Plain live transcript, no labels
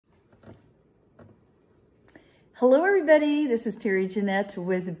Hello everybody, this is Terry Jeanette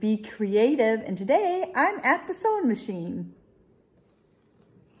with Be Creative, and today I'm at the sewing machine.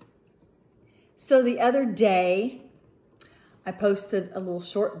 So the other day, I posted a little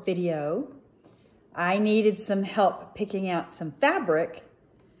short video. I needed some help picking out some fabric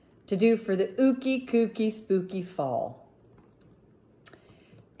to do for the OOKY KOOKY Spooky Fall.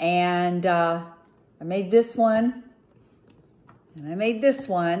 And I made this one, and I made this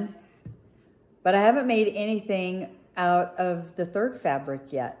one, but I haven't made anything out of the third fabric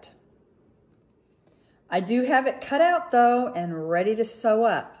yet. I do have it cut out though and ready to sew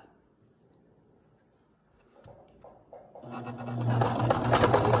up.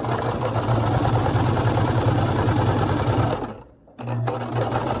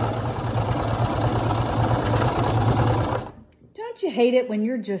 Don't you hate it when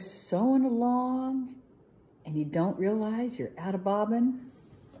you're just sewing along and you don't realize you're out of bobbin?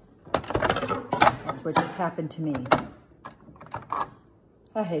 That's what just happened to me.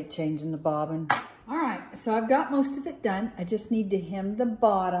 I hate changing the bobbin. All right, so I've got most of it done. I just need to hem the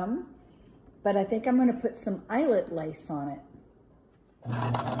bottom, but I think I'm gonna put some eyelet lace on it.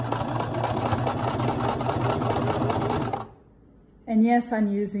 And yes, I'm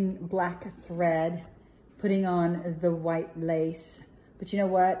using black thread, putting on the white lace, but you know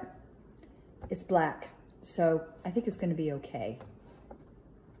what? It's black, so I think it's gonna be okay.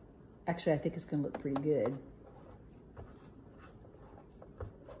 Actually, I think it's gonna look pretty good.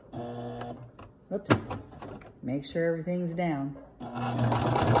 Whoops, make sure everything's down.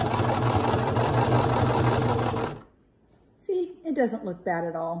 See, it doesn't look bad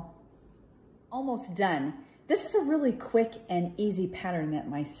at all. Almost done. This is a really quick and easy pattern that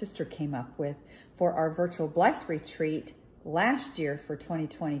my sister came up with for our virtual Blythe retreat last year for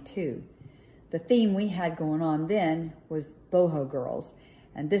 2022. The theme we had going on then was boho girls.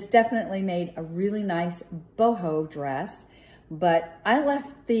 And this definitely made a really nice boho dress, but I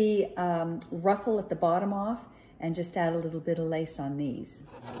left the ruffle at the bottom off and just add a little bit of lace on these.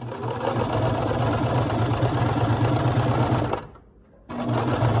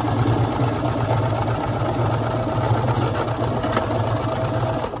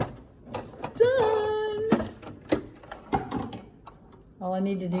 Done! All I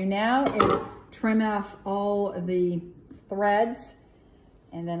need to do now is trim off all the threads.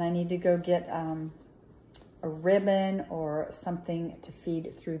 And then I need to go get a ribbon or something to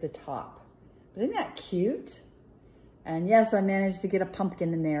feed through the top. But isn't that cute? And yes, I managed to get a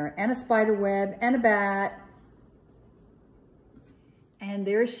pumpkin in there, and a spider web, and a bat. And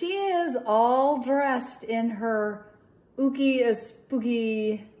there she is, all dressed in her OOKY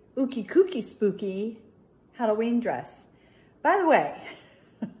KOOKY Spooky Halloween dress. By the way,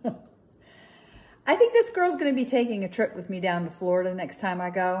 I think this girl's gonna be taking a trip with me down to Florida next time I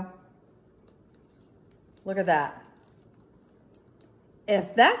go. Look at that.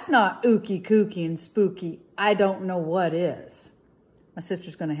 If that's not OOKY KOOKY and spooky, I don't know what is. My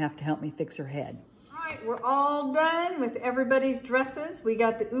sister's gonna have to help me fix her head. All right, we're all done with everybody's dresses. We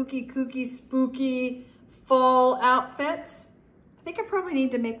got the OOKY KOOKY Spooky Fall outfits. I think I probably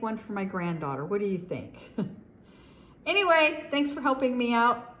need to make one for my granddaughter. What do you think? Anyway, thanks for helping me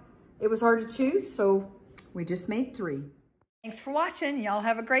out. It was hard to choose, so we just made 3. Thanks for watching. Y'all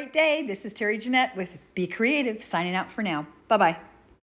have a great day. This is Terry Jeanette with Be Creative, signing out for now. Bye-bye.